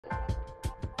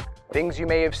Things you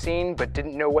may have seen but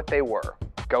didn't know what they were.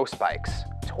 Ghost bikes,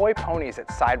 toy ponies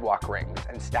at sidewalk rings,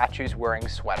 and statues wearing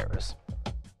sweaters.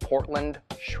 Portland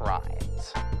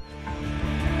shrines.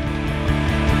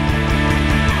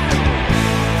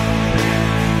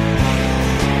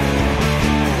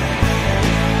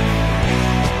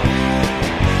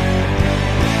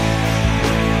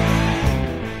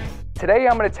 Today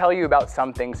I'm going to tell you about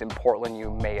some things in Portland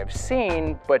you may have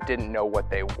seen but didn't know what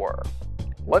they were.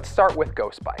 Let's start with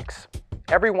ghost bikes.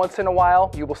 Every once in a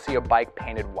while you will see a bike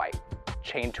painted white,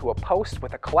 chained to a post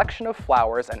with a collection of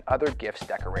flowers and other gifts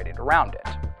decorated around it,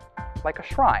 like a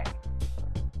shrine.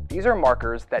 These are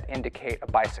markers that indicate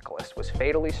a bicyclist was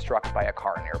fatally struck by a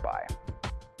car nearby.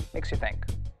 Makes you think.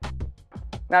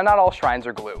 Now, not all shrines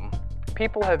are gloom.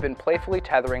 People have been playfully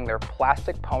tethering their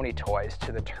plastic pony toys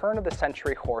to the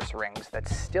turn-of-the-century horse rings that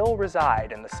still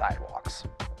reside in the sidewalks,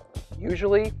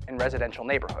 usually in residential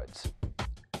neighborhoods.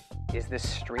 Is this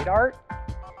street art?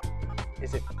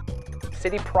 Is it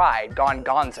city pride gone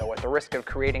gonzo at the risk of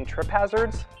creating trip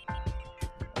hazards?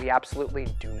 We absolutely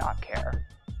do not care.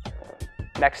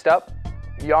 Next up,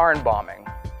 yarn bombing.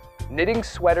 Knitting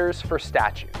sweaters for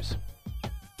statues.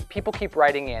 People keep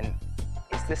writing in,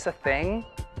 is this a thing?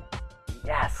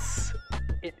 Yes,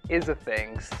 it is a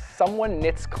thing. Someone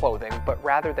knits clothing, but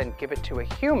rather than give it to a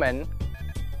human,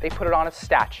 they put it on a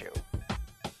statue.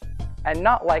 And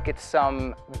not like it's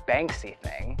some Banksy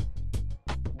thing.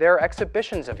 There are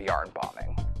exhibitions of yarn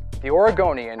bombing. The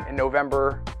Oregonian in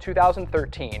November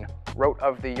 2013 wrote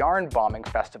of the yarn bombing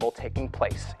festival taking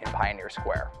place in Pioneer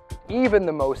Square. Even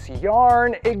the most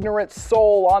yarn-ignorant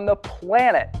soul on the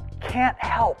planet can't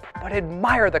help but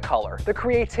admire the color, the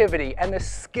creativity, and the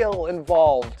skill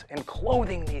involved in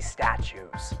clothing these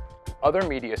statues. Other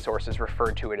media sources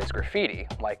referred to it as graffiti,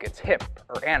 like it's hip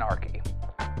or anarchy.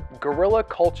 Guerrilla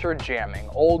culture jamming,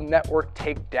 old network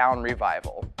takedown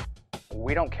revival.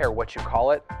 We don't care what you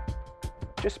call it,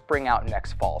 just bring out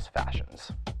next fall's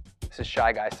fashions. This is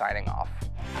Shy Guy signing off.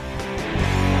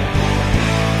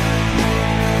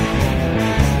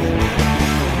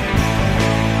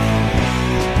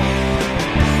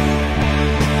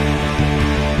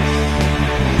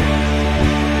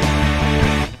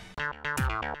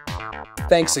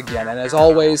 Thanks again, and as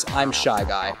always, I'm Shy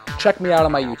Guy. Check me out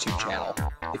on my YouTube channel.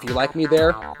 If you like me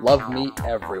there, love me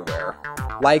everywhere.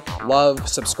 Like, love,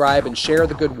 subscribe, and share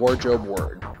the good wardrobe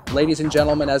word. Ladies and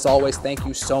gentlemen, as always, thank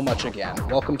you so much again.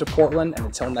 Welcome to Portland, and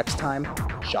until next time,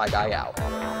 Shy Guy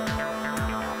out.